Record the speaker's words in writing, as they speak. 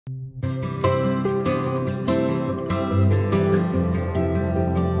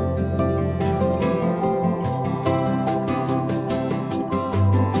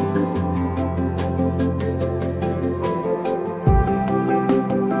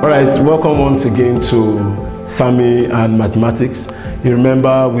All right, welcome once again to SAMI and Mathematics. You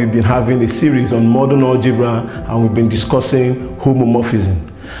remember we've been having a series on modern algebra and we've been discussing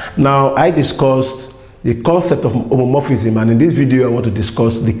homomorphism. Now, I discussed the concept of homomorphism, and in this video I want to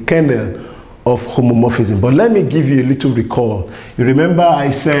discuss the kernel of homomorphism. But let me give you a little recall. You remember I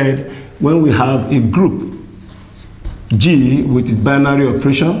said when we have a group G with its binary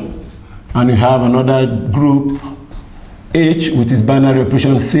operation and you have another group H with its binary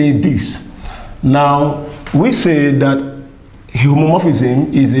operation, say this. Now, we say that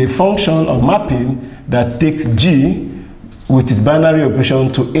homomorphism is a function of mapping that takes G with its binary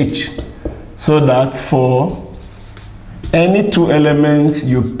operation to H, so that for any two elements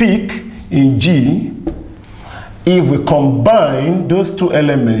you pick in G, if we combine those two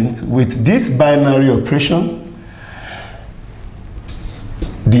elements with this binary operation,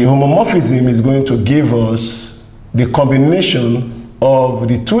 the homomorphism is going to give us the combination of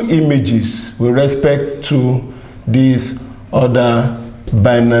the two images with respect to this other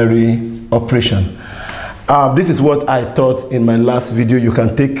binary operation. This is what I taught in my last video. You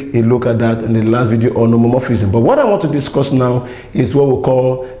can take a look at that in the last video on homomorphism. But what I want to discuss now is what we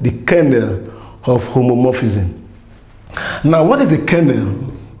call the kernel of homomorphism. Now, what is the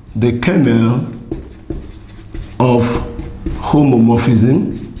kernel? The kernel of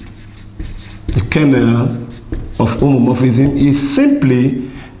homomorphism, the kernel of homomorphism is simply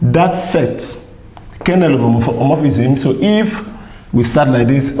that set, kernel of homomorphism. So if we start like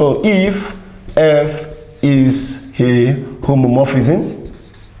this, or if F is a homomorphism,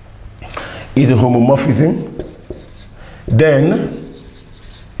 then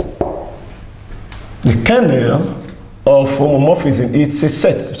the kernel of homomorphism is a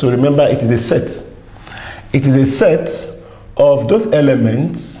set. So remember, it is a set. It is a set of those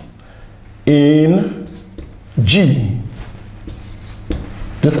elements in G,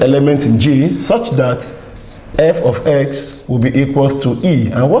 those elements in G, such that f of x will be equals to E.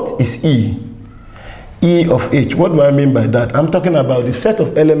 And what is E? E of H. What do I mean by that? I'm talking about the set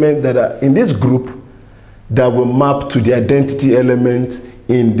of elements that are in this group that will map to the identity element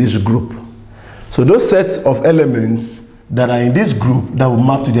in this group. So those sets of elements that are in this group that will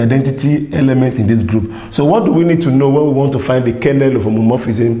map to the identity element in this group. So what do we need to know when we want to find the kernel of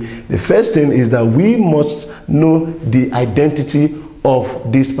homomorphism? The first thing is that we must know the identity of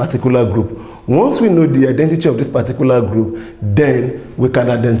this particular group. Once we know the identity of this particular group, then we can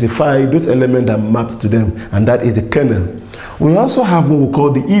identify those elements that map to them, and that is the kernel. We also have what we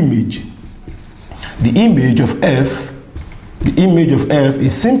call the image. The image of F, the image of F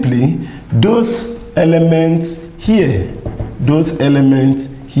is simply those elements here, those elements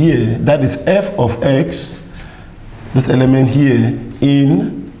here, that is f of x, this element here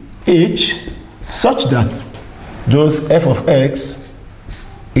in H, such that those f of x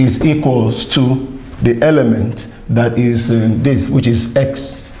is equals to the element that is this, which is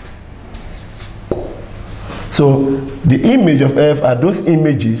x. So the image of f are those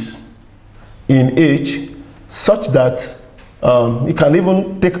images in H such that you can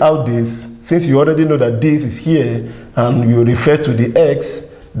even take out this, since you already know that this is here, and you refer to the x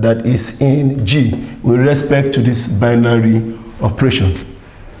that is in G with respect to this binary operation.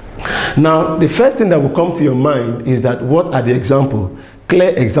 Now, the first thing that will come to your mind is that what are the examples,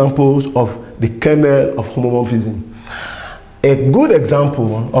 clear examples of the kernel of homomorphism? A good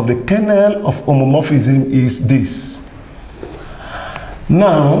example of the kernel of homomorphism is this.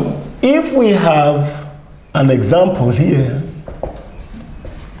 Now, if we have an example here,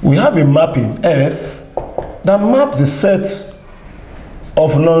 we have a mapping F that maps the set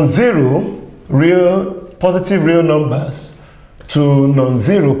of non-zero positive real numbers to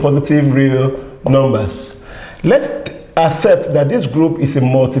non-zero positive real numbers. Let's accept that this group is a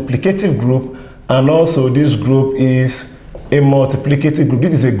multiplicative group, and also this group is a multiplicative group.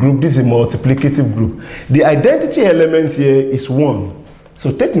 This is a group, this is a multiplicative group. The identity element here is 1.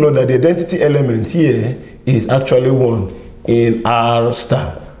 So take note that the identity element here is actually 1 in R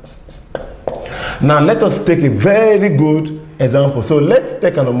star. Now let us take a very good example. So let's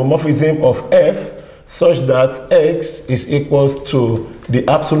take an homomorphism of F such that x is equals to the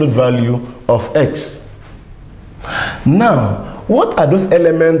absolute value of x. Now, what are those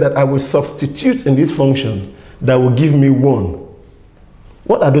elements that I will substitute in this function that will give me 1?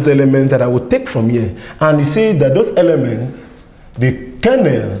 What are those elements that I will take from here? And you see that those elements, the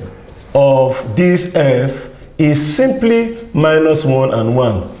kernel of this F is simply -1 and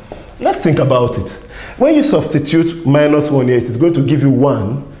 1. Let's think about it. When you substitute -1 here, it is going to give you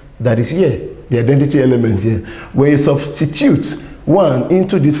 1 that is here, the identity element here. When you substitute 1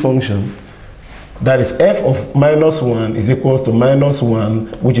 into this function, That is f of minus 1 is equals to minus 1,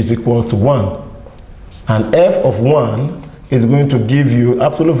 which is equals to 1. And f of 1 is going to give you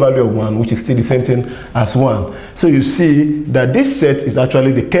absolute value of 1, which is still the same thing as 1. So you see that this set is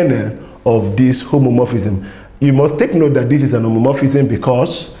actually the kernel of this homomorphism. You must take note that this is an homomorphism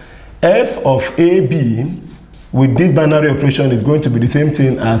because f of AB with this binary operation is going to be the same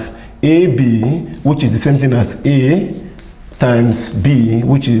thing as AB, which is the same thing as A times B,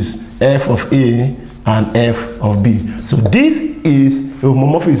 which is f of A and f of B. So this is a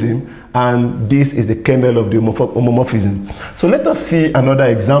homomorphism, and this is the kernel of the homomorphism. So let us see another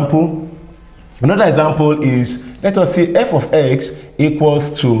example. Another example is, let us see f of x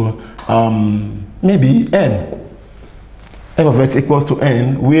equals to maybe n. F of x equals to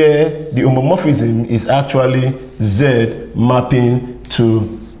n, where the homomorphism is actually z mapping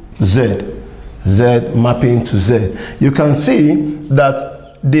to z. Z mapping to z. You can see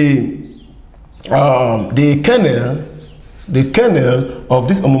that the kernel of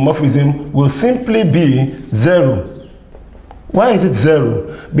this homomorphism will simply be 0. Why is it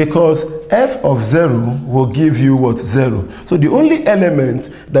 0? Because f of 0 will give you what? 0. So the only element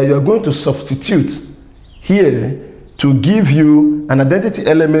that you are going to substitute here to give you an identity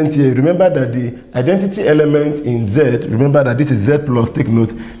element here, remember that the identity element in z, remember that this is z plus, take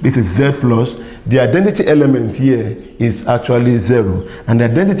note, this is z plus, the identity element here is actually 0. And the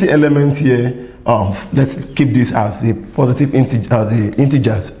identity element here, let's keep this as a positive integer, as a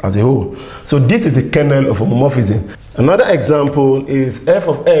integers as a whole. So this is the kernel of homomorphism. Another example is f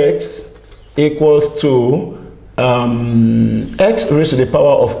of x equals to x raised to the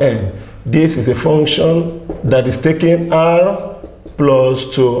power of n. This is a function that is taking r plus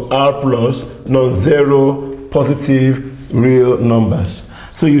to r plus non-zero positive real numbers.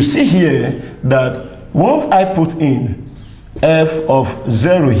 So you see here that once I put in f of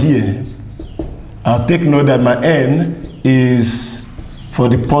 0 here, I'll take note that my n is for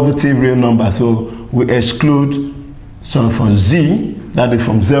the positive real number. So we exclude, so for z, that is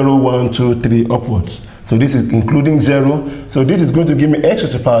from 0, 1, 2, 3 upwards. So this is including 0. So this is going to give me x to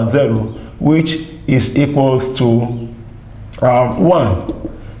the power 0, which is equals to 1.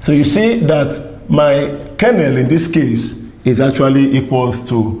 So you see that my kernel in this case is actually equals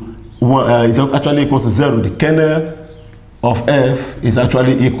to 1. Is actually equals to 0. The kernel of f is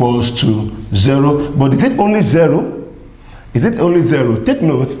actually equals to 0. But is it only 0? Is it only 0? Take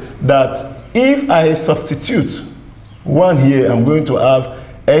note that if I substitute 1 here, I'm going to have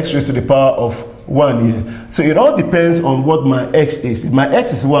x raised to the power of 1 here. So it all depends on what my x is. If my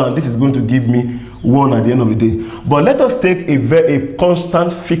x is 1, this is going to give me 1 at the end of the day. But let us take a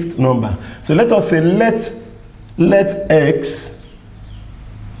constant fixed number. So let us say let x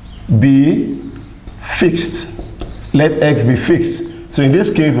be fixed. Let x be fixed. So in this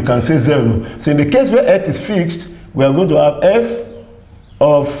case, we can say 0. So in the case where x is fixed, we are going to have f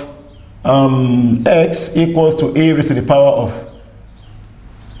of x equals to a raised to the power of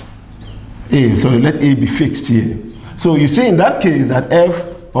a. So let a be fixed here. So you see in that case that f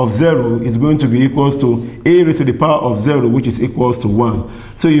of 0 is going to be equals to a raised to the power of 0, which is equals to 1.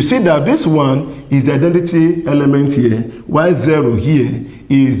 So you see that this 1 is the identity element here, while 0 here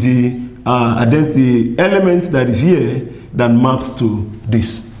is the identity element that is here that maps to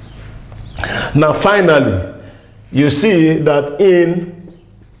this. Now finally, you see that in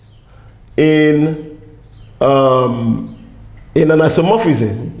an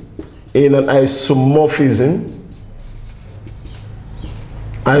isomorphism,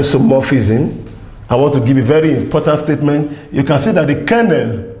 I want to give a very important statement. You can see that the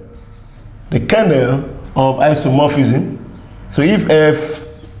kernel of isomorphism, so if f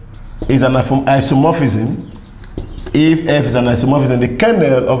is an isomorphism, the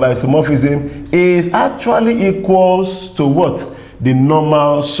kernel of isomorphism is actually equals to what? The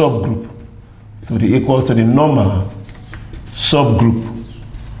normal subgroup. So the equals to the normal subgroup.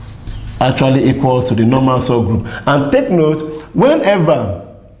 Actually equals to the normal subgroup. And take note, whenever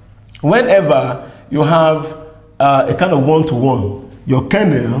you have a kind of one-to-one, your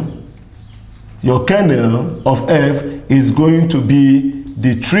kernel of f is going to be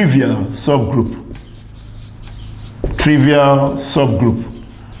the trivial subgroup.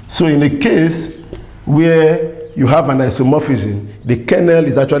 So in a case where you have an isomorphism, the kernel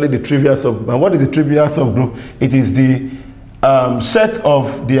is actually the trivial subgroup. And what is the trivial subgroup? It is the set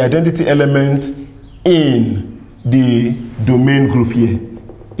of the identity element in the domain group here.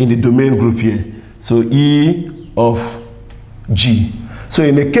 So E of G. So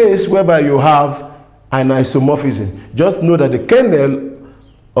in a case whereby you have an isomorphism, just know that the kernel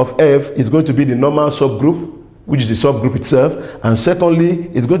of F is going to be the normal subgroup, which is the subgroup itself, and secondly,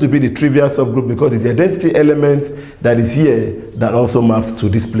 it's going to be the trivial subgroup because it's the identity element that is here that also maps to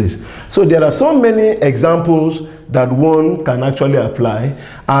this place. So there are so many examples that one can actually apply,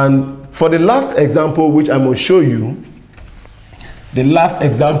 and for the last example which I'm going to show you, the last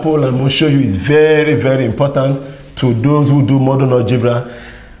example I'm going to show you is very, very important to those who do modern algebra.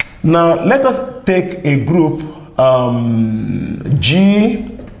 Now, let us take a group G,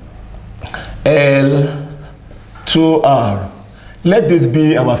 L, 2R. Let this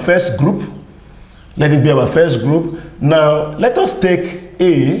be our first group. Let it be our first group. Now, let us take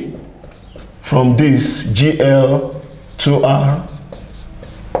A from this GL, 2R.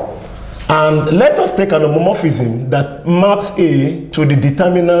 And let us take an homomorphism that maps A to the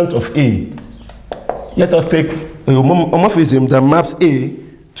determinant of A. Let us take a homomorphism that maps A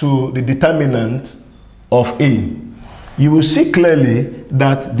to the determinant of A. You will see clearly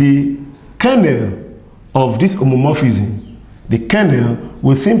that the kernel of this homomorphism, the kernel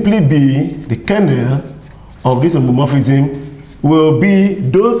will simply be, the kernel of this homomorphism will be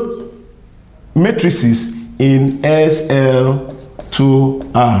those matrices in SL2R.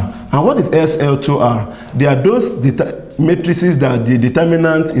 And what is SL2R? They are those matrices that the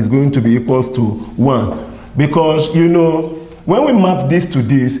determinant is going to be equals to 1. Because, you know, when we map this to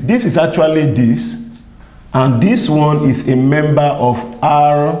this, this is actually this, and this one is a member of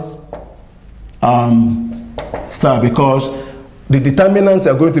R star, because the determinants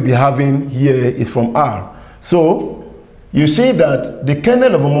are going to be having here is from R. So you see that the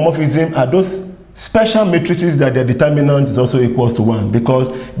kernel of homomorphism are those special matrices that their determinant is also equals to 1, because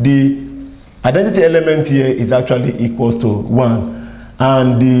the identity element here is actually equals to 1,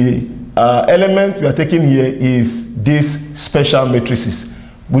 and the element we are taking here is this special matrices,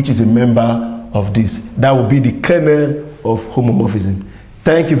 which is a member of this. That will be the kernel of homomorphism.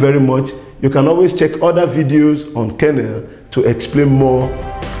 Thank you very much. You can always check other videos on kernel to explain more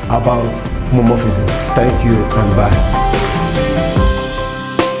about homomorphism. Thank you and bye.